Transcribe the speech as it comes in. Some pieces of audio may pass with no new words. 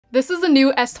This is the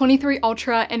new S23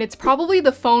 Ultra, and it's probably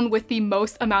the phone with the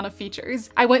most amount of features.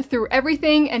 I went through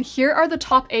everything, and here are the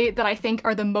top 8 that I think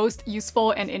are the most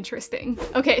useful and interesting.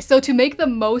 Okay, so to make the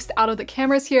most out of the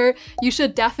cameras here, you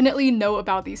should definitely know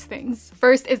about these things.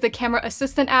 First is the Camera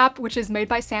Assistant app, which is made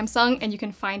by Samsung, and you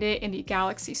can find it in the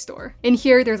Galaxy store. In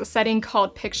here, there's a setting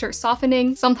called picture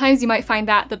softening. Sometimes you might find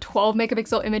that the 12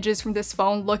 megapixel images from this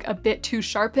phone look a bit too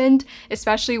sharpened,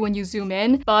 especially when you zoom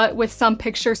in, but with some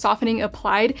picture softening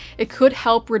applied, it could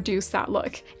help reduce that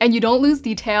look. And you don't lose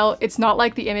detail. It's not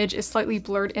like the image is slightly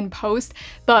blurred in post,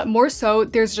 but more so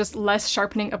there's just less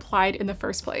sharpening applied in the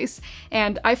first place.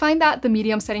 And I find that the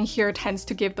medium setting here tends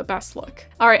to give the best look.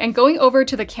 All right, and going over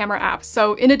to the camera app.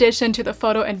 So in addition to the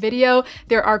photo and video,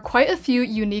 there are quite a few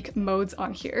unique modes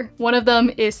on here. One of them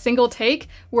is single take,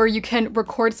 where you can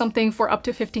record something for up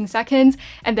to 15 seconds,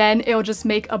 and then it'll just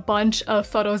make a bunch of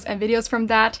photos and videos from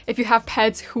that. If you have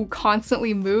pets who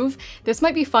constantly move, this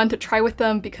might be fun to try with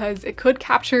them because it could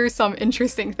capture some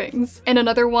interesting things. And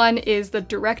another one is the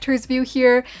director's view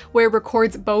here, where it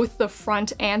records both the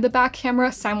front and the back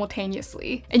camera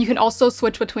simultaneously. And you can also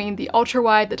switch between the ultra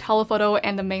wide, the telephoto,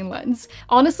 and the main lens.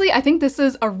 Honestly, I think this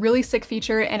is a really sick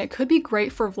feature and it could be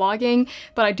great for vlogging,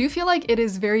 but I do feel like it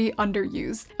is very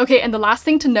underused. Okay, and the last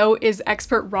thing to note is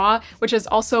Expert RAW, which is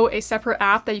also a separate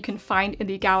app that you can find in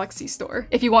the Galaxy store.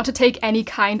 If you want to take any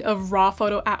kind of RAW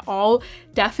photo at all,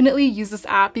 definitely use this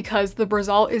app because the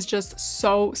result is just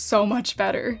so much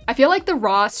better. I feel like the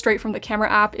RAW straight from the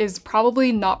camera app is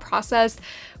probably not processed,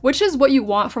 which is what you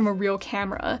want from a real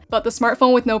camera. But the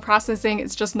smartphone with no processing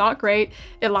is just not great.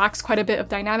 It lacks quite a bit of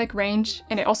dynamic range,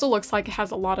 and it also looks like it has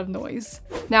a lot of noise.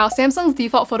 Now, Samsung's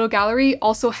default photo gallery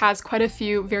also has quite a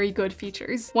few very good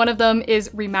features. One of them is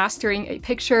remastering a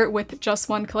picture with just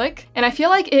one click, and I feel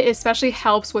like it especially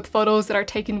helps with photos that are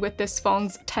taken with this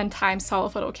phone's 10x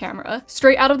telephoto camera.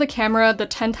 Straight out of the camera, the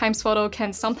 10x photo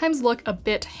can sometimes look a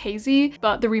bit hazy,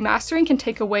 but the remastering can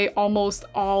take away almost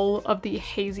all of the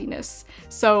haziness.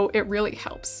 So it really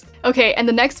helps. Okay, and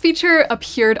the next feature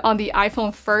appeared on the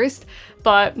iPhone first,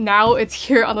 but now it's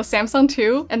here on the Samsung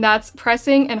too, and that's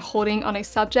pressing and holding on a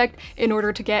subject in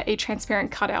order to get a transparent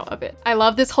cutout of it. I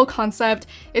love this whole concept.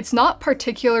 It's not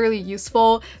particularly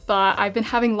useful, but I've been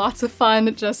having lots of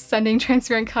fun just sending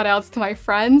transparent cutouts to my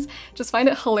friends. Just find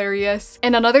it hilarious.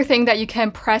 And another thing that you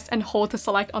can press and hold to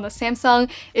select on the Samsung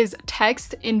is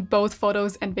text in both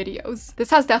photos and videos. This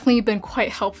has definitely been quite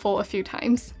helpful a few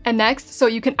times. And next, so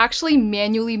you can actually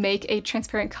manually make a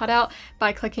transparent cutout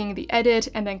by clicking the edit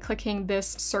and then clicking this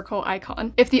circle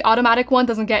icon. If the automatic one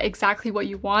doesn't get exactly what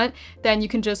you want, then you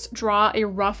can just draw a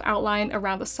rough outline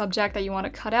around the subject that you want to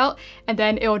cut out, and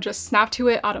then it'll just snap to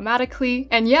it automatically.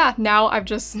 And yeah, now I've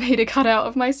just made a cutout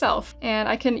of myself, and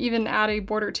I can even add a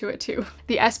border to it too.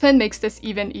 The S Pen makes this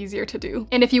even easier to do.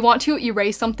 And if you want to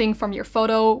erase something from your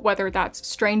photo, whether that's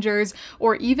strangers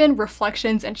or even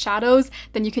reflections and shadows,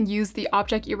 then you can use the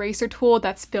object eraser tool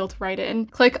that's built right in.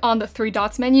 Click on the 3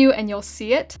 dots menu and you'll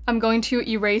see it. I'm going to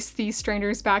erase these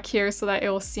strangers back here so that it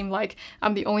will seem like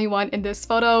I'm the only one in this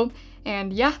photo.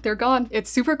 And yeah, they're gone. It's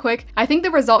super quick. I think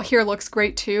the result here looks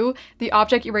great too. The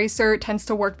object eraser tends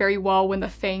to work very well when the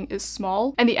thing is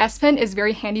small, and the S Pen is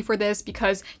very handy for this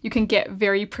because you can get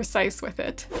very precise with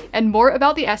it. And more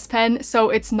about the S Pen, so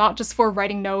it's not just for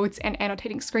writing notes and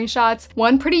annotating screenshots.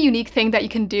 One pretty unique thing that you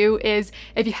can do is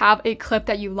if you have a clip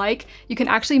that you like, you can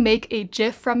actually make a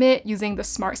GIF from it using the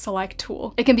Smart Select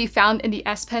tool. It can be found in the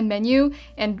S Pen menu,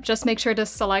 and just make sure to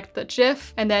select the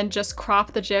GIF and then just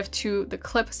crop the GIF to the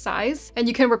clip size. And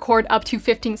you can record up to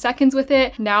 15 seconds with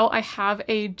it. Now I have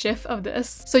a GIF of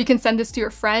this, so you can send this to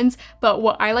your friends, but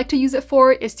what I like to use it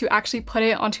for is to actually put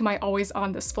it onto my always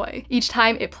on display. Each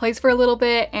time it plays for a little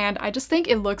bit, and I just think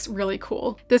it looks really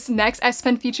cool. This next S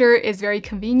Pen feature is very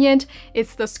convenient.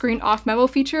 It's the screen off memo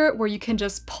feature, where you can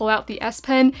just pull out the S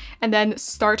Pen and then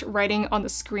start writing on the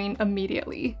screen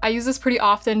immediately. I use this pretty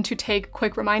often to take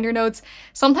quick reminder notes.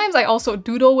 Sometimes I also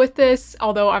doodle with this,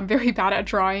 although I'm very bad at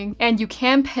drawing. And you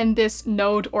can pin this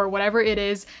note or whatever it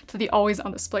is to the always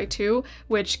on display too,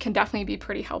 which can definitely be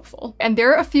pretty helpful. And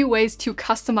there are a few ways to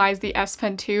customize the S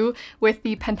Pen too with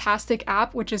the Pentastic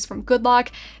app, which is from Goodlock.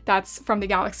 That's from the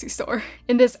Galaxy store.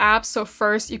 In this app, so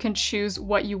first you can choose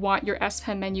what you want your S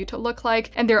Pen menu to look like,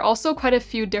 and there are also quite a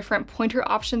few different pointer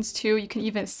options too. You can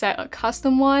even set a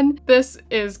custom one. This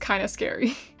is kind of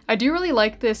scary. I do really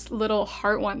like this little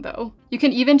heart one though. You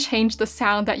can even change the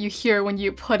sound that you hear when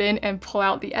you put in and pull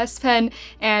out the S Pen,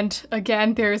 and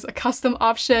again, there's a custom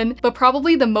option, but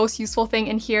probably the most useful thing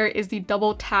in here is the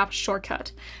double tap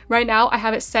shortcut. Right now, I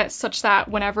have it set such that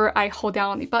whenever I hold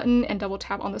down on the button and double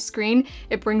tap on the screen,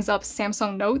 it brings up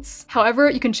Samsung Notes. However,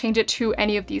 you can change it to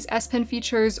any of these S Pen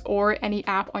features or any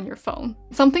app on your phone.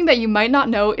 Something that you might not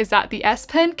know is that the S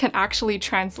Pen can actually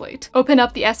translate. Open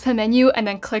up the S Pen menu and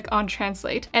then click on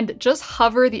Translate, and just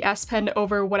hover the S Pen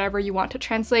over whatever you want to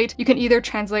translate. You can either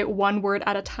translate one word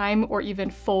at a time or even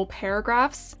full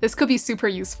paragraphs. This could be super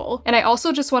useful. And I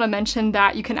also just want to mention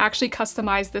that you can actually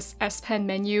customize this S Pen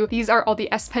menu. These are all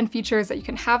the S Pen features that you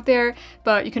can have there,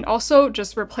 but you can also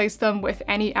just replace them with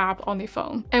any app on the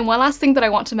phone. And one last thing that I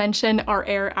want to mention are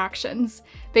air actions.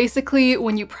 Basically,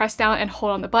 when you press down and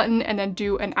hold on the button and then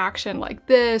do an action like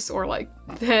this or like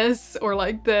this or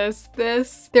like this,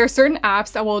 there are certain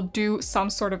apps that will do some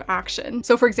sort of action.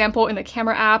 So for example, in the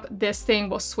camera app, this thing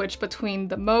will switch between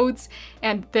the modes,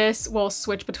 and this will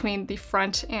switch between the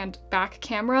front and back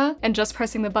camera, and just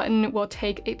pressing the button will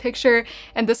take a picture.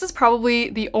 And this is probably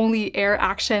the only air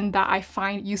action that I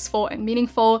find useful and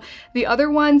meaningful. The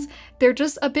other ones, they're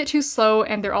just a bit too slow,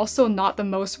 and they're also not the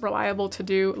most reliable to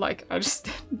do. Like, I just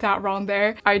did that wrong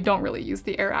there. I don't really use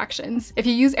the air actions. If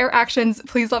you use air actions,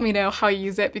 please let me know how you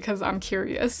use it because I'm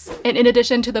curious. And in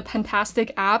addition to the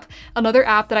Pentastic app, another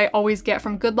app that I always get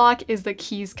from Goodlock is the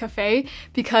Keys Cafe,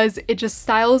 because it just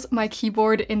styles my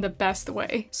keyboard in the best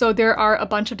way. So there are a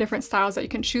bunch of different styles that you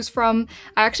can choose from.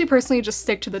 I actually personally just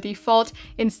stick to the default.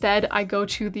 Instead, I go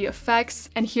to the effects,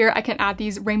 and here I can add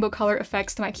these rainbow color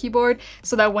effects to my keyboard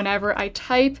so that whenever I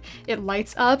type, it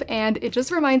lights up, and it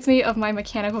just reminds me of my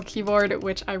mechanical keyboard,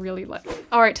 which I really like.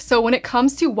 All right, so when it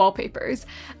comes to wallpapers,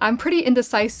 I'm pretty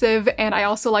indecisive, and I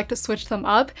also like to switch them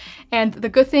up. And the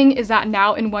good thing is that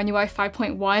now in One UI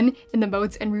 5.1, in the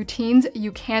modes and routines,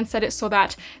 you can set it so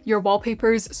that your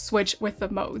wallpapers switch with the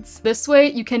modes. This way,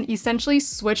 you can essentially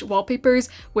switch wallpapers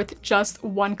with just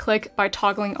one click by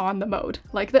toggling on the mode,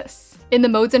 like this. In the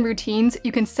modes and routines,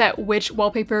 you can set which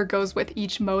wallpaper goes with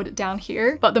each mode down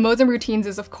here, but the modes and routines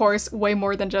is of course way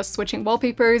more than just switching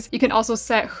wallpapers. You can also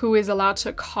set who is allowed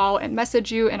to call and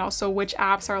message you, and also which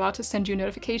apps are allowed to send you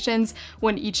notifications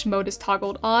when each mode is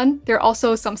toggled on. There are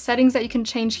also some settings that you can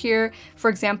change here. For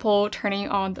example, turning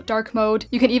on the dark mode.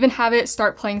 You can even have it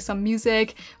start playing some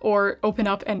music or open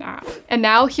up an app. And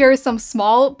now here are some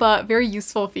small but very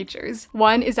useful features.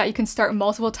 One is that you can start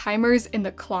multiple timers in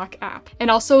the clock app. And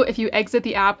also, if you exit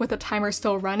the app with the timer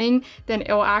still running, then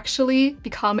it will actually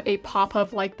become a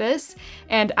pop-up like this.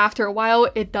 And after a while,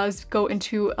 it does go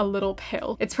into a little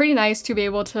pill. It's pretty nice to be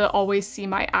able to always see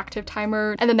my active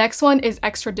timer. And the next one is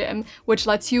extra dim, which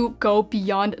lets you go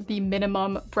beyond the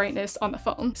minimum brightness on the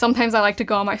phone. Sometimes I like to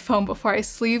go on my phone before I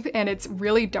sleep and it's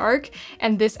really dark,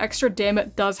 and this extra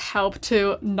dim does help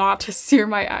to not sear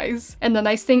my eyes. And the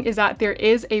nice thing is that there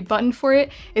is a button for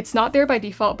it. It's not there by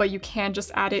default, but you can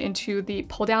just add it into the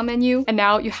pull down menu, and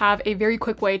now you have a very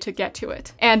quick way to get to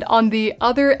it. And on the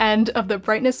other end of the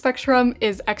brightness spectrum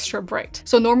is extra bright.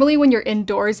 So normally when you're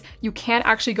indoors, you can't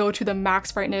actually go to the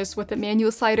max brightness with the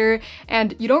manual slider,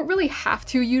 and you don't really have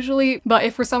to usually, but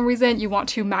if for some reason you want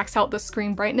to max out the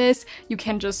screen brightness, you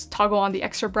can just toggle on the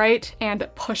extra bright and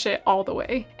push it all the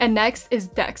way. And next is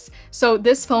Dex. So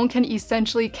this phone can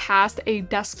essentially cast a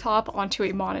desktop onto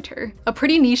a monitor. A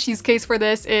pretty niche use case for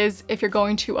this is if you're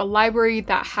going to a library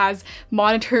that has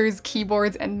monitors,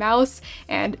 keyboards, and mouse,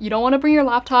 and you don't want to bring your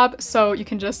laptop, so you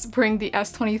can just bring the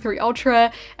S23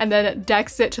 Ultra and then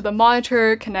Dex it to the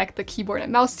monitor, connect the keyboard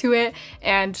and mouse to it,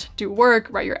 and do work,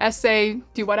 write your essay,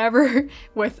 do whatever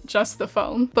with just the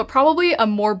phone. But probably a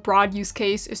more broad use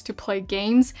case is to play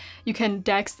games. You can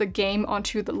Dex the game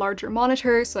onto the larger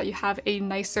monitor so that you have a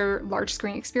nicer large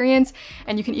screen experience,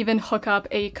 and you can even hook up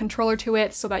a controller to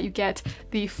it so that you get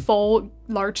the full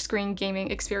large screen gaming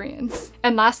experience.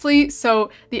 And lastly,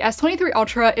 so the S23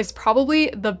 Ultra is probably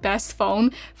the best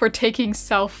phone for taking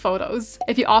self photos.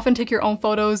 If you often take your own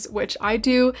photos, which I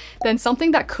do, then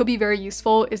something that could be very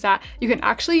useful is that you can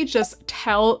actually just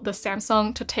tell the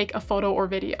Samsung to take a photo or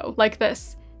video like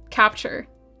this, capture.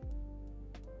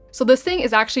 So this thing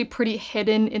is actually pretty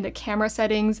hidden in the camera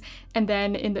settings and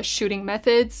then in the shooting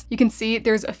methods. You can see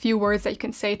there's a few words that you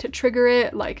can say to trigger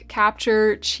it, like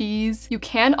capture, cheese. You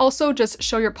can also just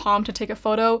show your palm to take a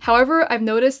photo. However, I've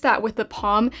noticed that with the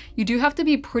palm, you do have to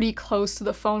be pretty close to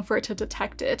the phone for it to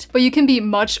detect it. But you can be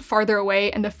much farther away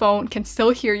and the phone can still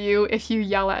hear you if you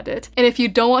yell at it. And if you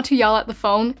don't want to yell at the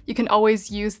phone, you can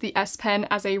always use the S Pen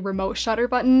as a remote shutter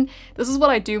button. This is what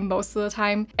I do most of the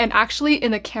time. And actually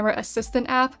in the camera assistant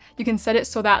app, you can set it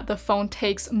so that the phone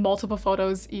takes multiple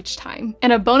photos each time.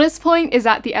 And a bonus point is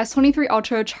that the S23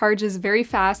 Ultra charges very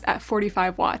fast at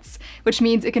 45 watts, which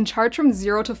means it can charge from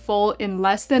 0 to full in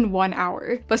less than 1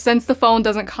 hour. But since the phone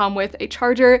doesn't come with a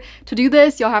charger, to do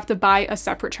this, you'll have to buy a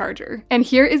separate charger. And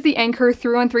here is the Anker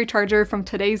 313 charger from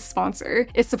today's sponsor.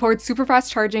 It supports super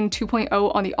fast charging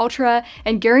 2.0 on the Ultra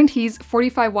and guarantees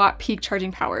 45 watt peak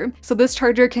charging power. So this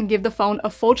charger can give the phone a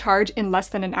full charge in less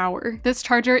than an hour. This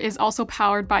charger is also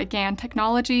powered by GaN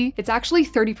technology. It's actually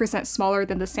 30% smaller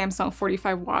than the Samsung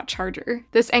 45 watt charger.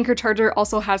 This Anker charger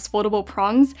also has foldable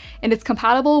prongs, and it's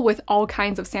compatible with all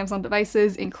kinds of Samsung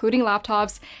devices, including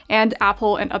laptops and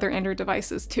Apple and other Android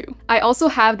devices too. I also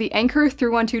have the Anker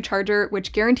 312 charger,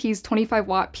 which guarantees 25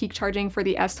 watt peak charging for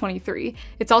the S23.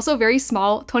 It's also very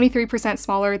small, 23%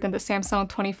 smaller than the Samsung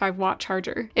 25 watt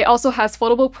charger. It also has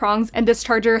foldable prongs, and this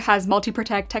charger has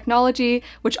multi-protect technology,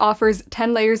 which offers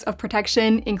 10 layers of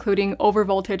protection, including over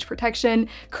voltage protection,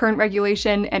 current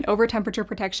regulation, and over temperature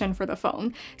protection for the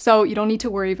phone. So you don't need to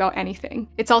worry about anything.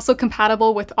 It's also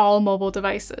compatible with all mobile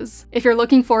devices. If you're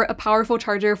looking for a powerful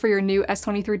charger for your new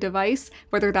S23 device,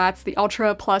 whether that's the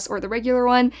Ultra, Plus, or the regular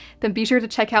one, then be sure to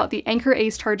check out the Anker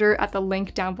Ace charger at the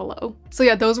link down below. So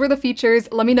yeah, those were the features.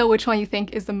 Let me know which one you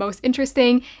think is the most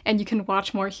interesting, and you can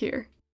watch more here.